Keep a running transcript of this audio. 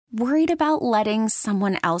Worried about letting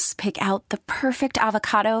someone else pick out the perfect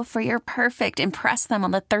avocado for your perfect impress them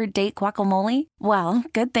on the third date guacamole? Well,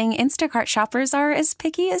 good thing Instacart shoppers are as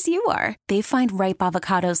picky as you are. They find ripe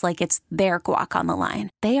avocados like it's their guac on the line.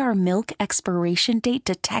 They are milk expiration date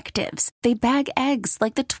detectives. They bag eggs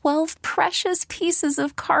like the 12 precious pieces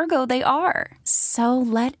of cargo they are. So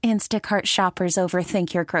let Instacart shoppers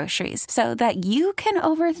overthink your groceries so that you can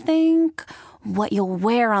overthink what you'll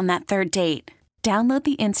wear on that third date. Download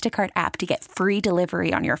the Instacart app to get free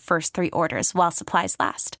delivery on your first 3 orders while supplies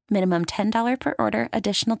last. Minimum $10 per order.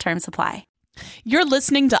 Additional terms apply. You're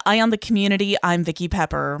listening to Eye on the Community. I'm Vicki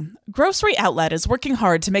Pepper. Grocery Outlet is working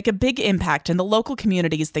hard to make a big impact in the local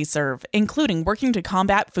communities they serve, including working to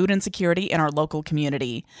combat food insecurity in our local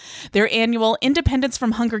community. Their annual Independence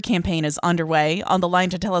from Hunger campaign is underway. On the line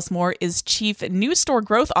to tell us more is Chief New Store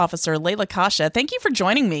Growth Officer Layla Kasha. Thank you for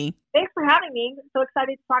joining me. Thanks for having me. I'm so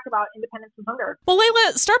excited to talk about Independence from Hunger. Well,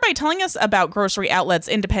 Layla, start by telling us about Grocery Outlet's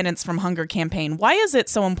Independence from Hunger campaign. Why is it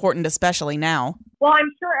so important, especially now? Well, I'm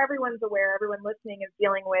sure everyone's aware, everyone listening is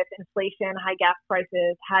dealing with inflation, high gas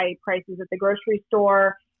prices, high prices at the grocery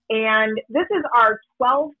store. And this is our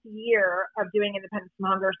 12th year of doing Independence from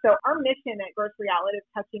Hunger. So our mission at Grocery Outlet is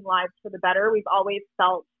touching lives for the better. We've always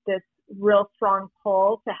felt this real strong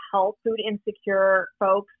pull to help food insecure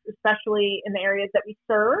folks, especially in the areas that we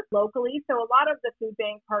serve locally. So a lot of the food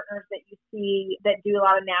bank partners that you see that do a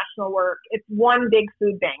lot of national work, it's one big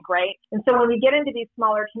food bank, right? And so when we get into these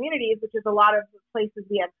smaller communities, which is a lot of the places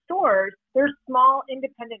we have stores, there's small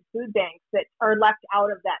independent food banks that are left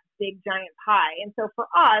out of that big giant pie. And so for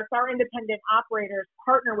us, our independent operators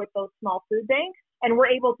partner with those small food banks, and we're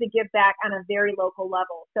able to give back on a very local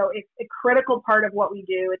level. So it's a critical part of what we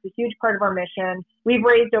do. It's a huge part of our mission. We've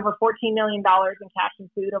raised over $14 million in cash and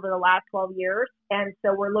food over the last 12 years. And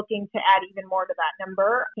so we're looking to add even more to that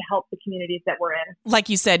number to help the communities that we're in. Like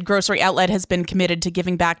you said, Grocery Outlet has been committed to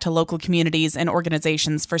giving back to local communities and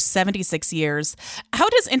organizations for 76 years. How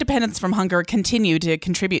does Independence from Hunger continue to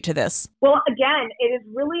contribute to this? Well, again, it is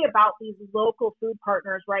really about these local food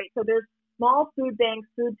partners, right? So there's small food banks,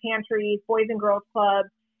 food pantries, Boys and Girls Clubs.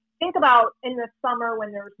 Think about in the summer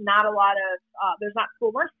when there's not a lot of, there's not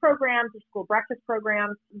school lunch programs or school breakfast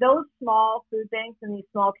programs. Those small food banks in these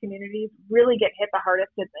small communities really get hit the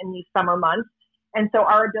hardest in these summer months. And so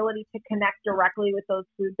our ability to connect directly with those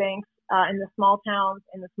food banks in the small towns,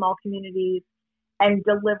 in the small communities, and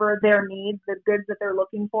deliver their needs, the goods that they're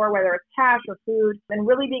looking for, whether it's cash or food, and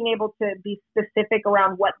really being able to be specific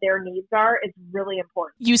around what their needs are is really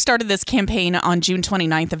important. You started this campaign on June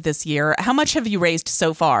 29th of this year. How much have you raised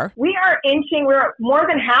so far? We're more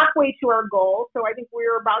than halfway to our goal. So I think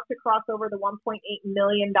we're about to cross over the $1.8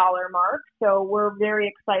 million mark. So we're very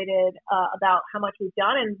excited about how much we've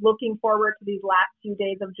done and looking forward to these last few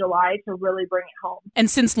days of July to really bring it home. And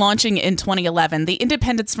since launching in 2011, the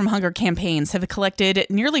Independence from Hunger campaigns have collected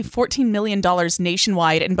nearly $14 million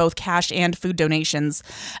nationwide in both cash and food donations.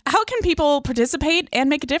 How can people participate and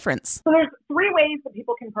make a difference? So there's 3 ways that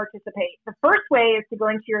people can participate. The first way is to go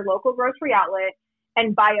into your local grocery outlet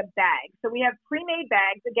and buy a bag. So we have pre-made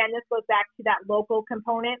bags. Again, this goes back to that local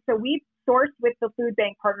component. So we've sourced with the food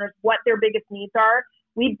bank partners what their biggest needs are.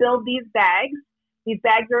 We build these bags. These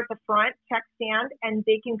bags are at the front check stand, and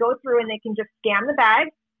they can go through and they can just scan the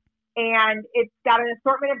bag. And it's got an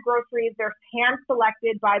assortment of groceries. They're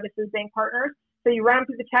hand-selected by the food bank partners. So you run them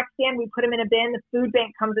through the check stand. We put them in a bin. The food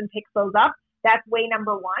bank comes and picks those up. That's way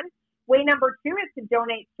number 1. Way number 2 is to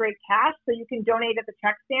donate straight cash. So you can donate at the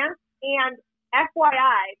check stand. And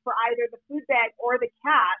FYI, for either the food bag or the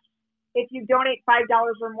cash, if you donate $5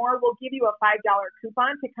 or more, we'll give you a $5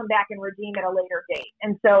 coupon to come back and redeem at a later date.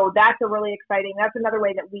 And so that's that's another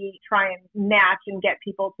way that we try and match and get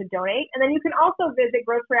people to donate. And then you can also visit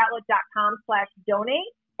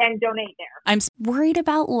groceryoutlet.com/donate and donate there. I'm worried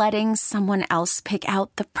about letting someone else pick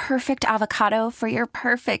out the perfect avocado for your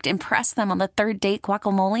perfect impress them on the third date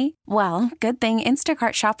guacamole? Well, good thing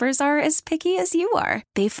Instacart shoppers are as picky as you are.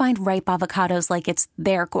 They find ripe avocados like it's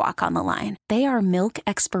their guac on the line. They are milk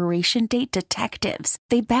expiration date detectives.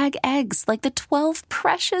 They bag eggs like the 12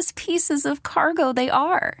 precious pieces of cargo they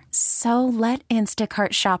are. So let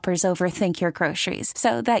Instacart shoppers overthink your groceries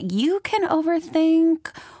so that you can overthink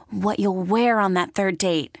what you'll wear on that third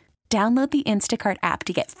date. Download the Instacart app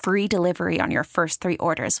to get free delivery on your first 3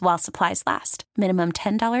 orders while supplies last. Minimum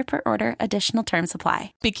 $10 per order. Additional terms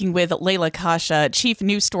apply. Speaking with Layla Kasha, Chief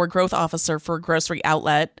New Store Growth Officer for Grocery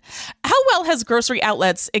Outlet. How well has Grocery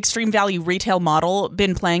Outlet's extreme value retail model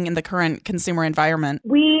been playing in the current consumer environment?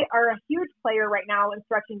 We are a huge player right now in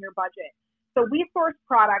stretching your budget. So we source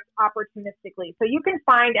products opportunistically. So you can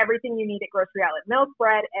find everything you need at Grocery Outlet: milk,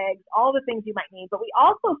 bread, eggs, all the things you might need. But we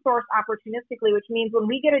also source opportunistically, which means when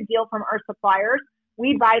we get a deal from our suppliers,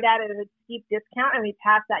 we buy that at a steep discount and we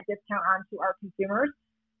pass that discount on to our consumers.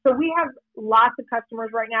 So we have lots of customers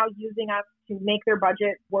right now using us to make their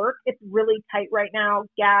budget work. It's really tight right now.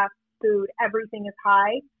 Gas, food, everything is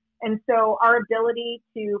high. And so our ability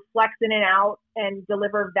to flex in and out and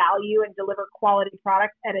deliver value and deliver quality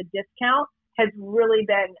products at a discount has really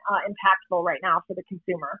been impactful right now for the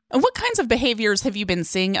consumer. And what kinds of behaviors have you been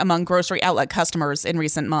seeing among Grocery Outlet customers in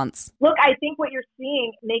recent months? Look, I think what you're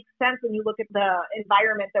seeing makes sense when you look at the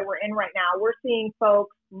environment that we're in right now. We're seeing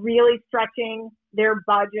folks really stretching their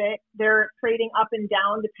budget. They're trading up and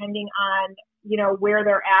down depending on, where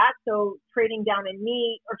they're at. So trading down in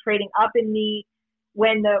meat or trading up in meat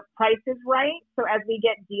when the price is right. So as we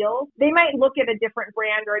get deals, they might look at a different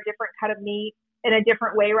brand or a different cut of meat in a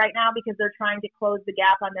different way right now because they're trying to close the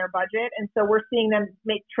gap on their budget. And so we're seeing them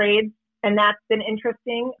make trades, and that's been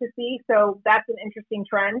interesting to see. So that's an interesting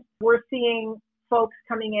trend. We're seeing folks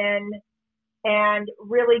coming in and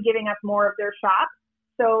really giving us more of their shop.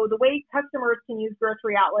 So the way customers can use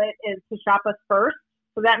Grocery Outlet is to shop us first.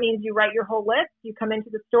 So that means you write your whole list, you come into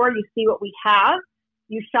the store, you see what we have,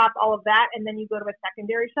 you shop all of that, and then you go to a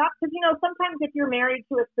secondary shop. Because, sometimes if you're married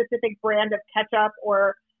to a specific brand of ketchup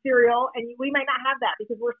or cereal, and we might not have that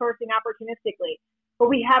because we're sourcing opportunistically, but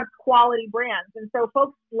we have quality brands. And so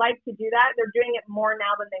folks like to do that. They're doing it more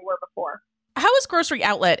now than they were before. How is Grocery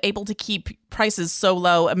Outlet able to keep prices so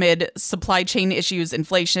low amid supply chain issues,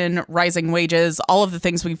 inflation, rising wages, all of the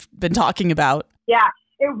things we've been talking about? Yeah,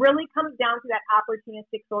 it really comes down to that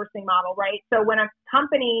opportunistic sourcing model, right? So when a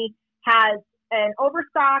company has an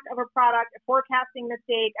overstock of a product, a forecasting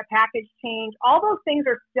mistake, a package change, all those things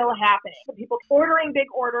are still happening. So people ordering big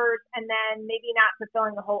orders and then maybe not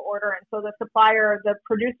fulfilling the whole order. And so the supplier, the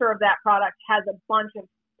producer of that product has a bunch of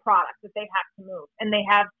products that they have to move. And they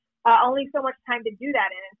have only so much time to do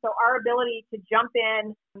that in. And so our ability to jump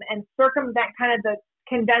in and circumvent kind of the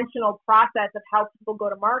conventional process of how people go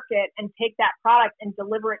to market and take that product and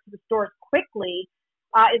deliver it to the stores quickly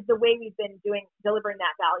is the way we've been delivering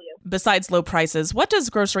that value. Besides low prices, what does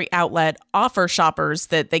Grocery Outlet offer shoppers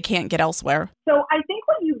that they can't get elsewhere? So I think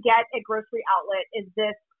what you get at Grocery Outlet is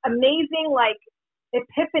this amazing,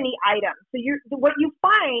 epiphany item. So what you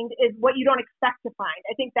find is what you don't expect to find.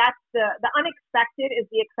 I think that's the unexpected is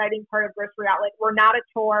the exciting part of Grocery Outlet. We're not a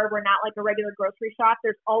chore. We're not like a regular grocery shop.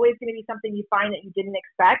 There's always going to be something you find that you didn't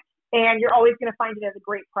expect, and you're always going to find it at a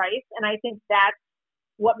great price. And I think that's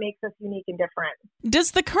what makes us unique and different.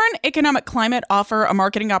 Does the current economic climate offer a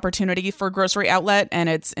marketing opportunity for Grocery Outlet and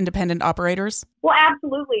its independent operators? Well,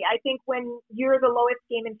 absolutely. I think when you're the lowest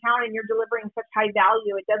game in town and you're delivering such high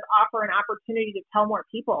value, it does offer an opportunity to tell more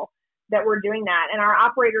people that we're doing that. And our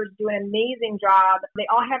operators do an amazing job. They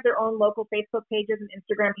all have their own local Facebook pages and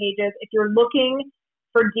Instagram pages. If you're looking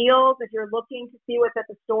for deals, if you're looking to see what's at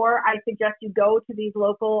the store, I suggest you go to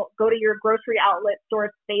your Grocery Outlet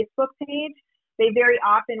store's Facebook page. They very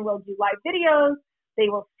often will do live videos, they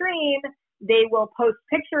will stream, they will post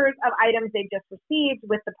pictures of items they've just received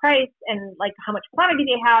with the price and how much quantity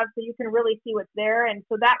they have, so you can really see what's there. And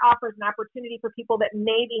so that offers an opportunity for people that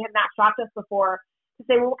maybe have not shopped us before to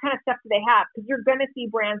say, well, what kind of stuff do they have? Because you're going to see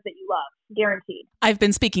brands that you love, guaranteed. I've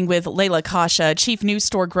been speaking with Layla Kasha, Chief New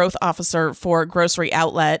Store Growth Officer for Grocery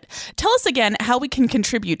Outlet. Tell us again how we can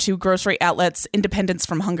contribute to Grocery Outlet's Independence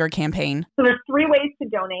from Hunger campaign. So there's 3 ways to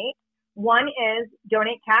donate. One is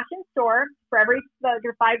donate cash in store. For every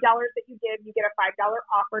your $5 that you give, you get a $5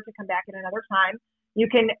 offer to come back at another time. You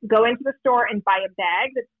can go into the store and buy a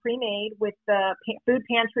bag that's pre-made with the food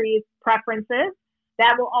pantry's preferences.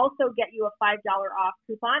 That will also get you a $5 off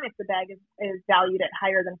coupon if the bag is valued at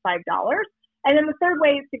higher than $5. And then the third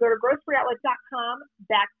way is to go to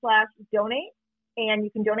groceryoutlet.com/donate. And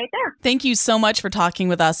you can donate there. Thank you so much for talking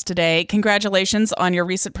with us today. Congratulations on your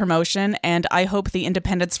recent promotion, and I hope the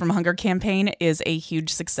Independence from Hunger campaign is a huge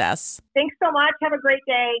success. Thanks so much. Have a great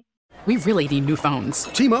day. We really need new phones.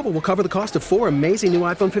 T-Mobile will cover the cost of 4 amazing new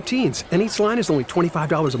iPhone 15s, and each line is only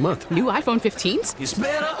 $25 a month. New iPhone 15s? It's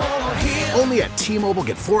better over here. Only at T-Mobile,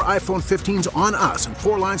 get 4 iPhone 15s on us and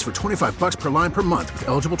 4 lines for $25 per line per month with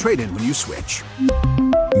eligible trade-in when you switch.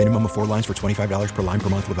 Minimum of 4 lines for $25 per line per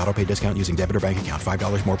month with autopay discount using debit or bank account.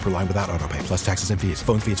 $5 more per line without autopay, plus taxes and fees.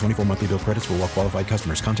 Phone fee at 24 monthly bill credits for well-qualified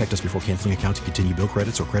customers. Contact us before canceling account to continue bill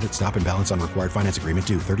credits or credit stop and balance on required finance agreement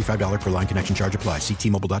due. $35 per line connection charge applies. See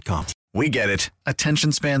T-Mobile.com. We get it.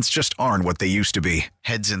 Attention spans just aren't what they used to be.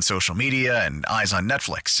 Heads in social media and eyes on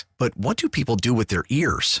Netflix. But what do people do with their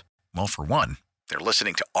ears? Well, for one, they're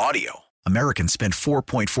listening to audio. Americans spend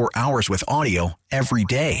 4.4 hours with audio every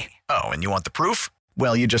day. Oh, and you want the proof?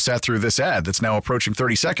 Well, you just sat through this ad that's now approaching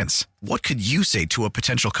 30 seconds. What could you say to a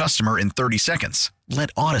potential customer in 30 seconds? Let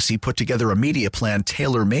Odyssey put together a media plan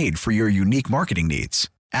tailor-made for your unique marketing needs.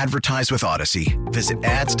 Advertise with Odyssey. Visit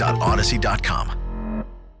ads.odyssey.com.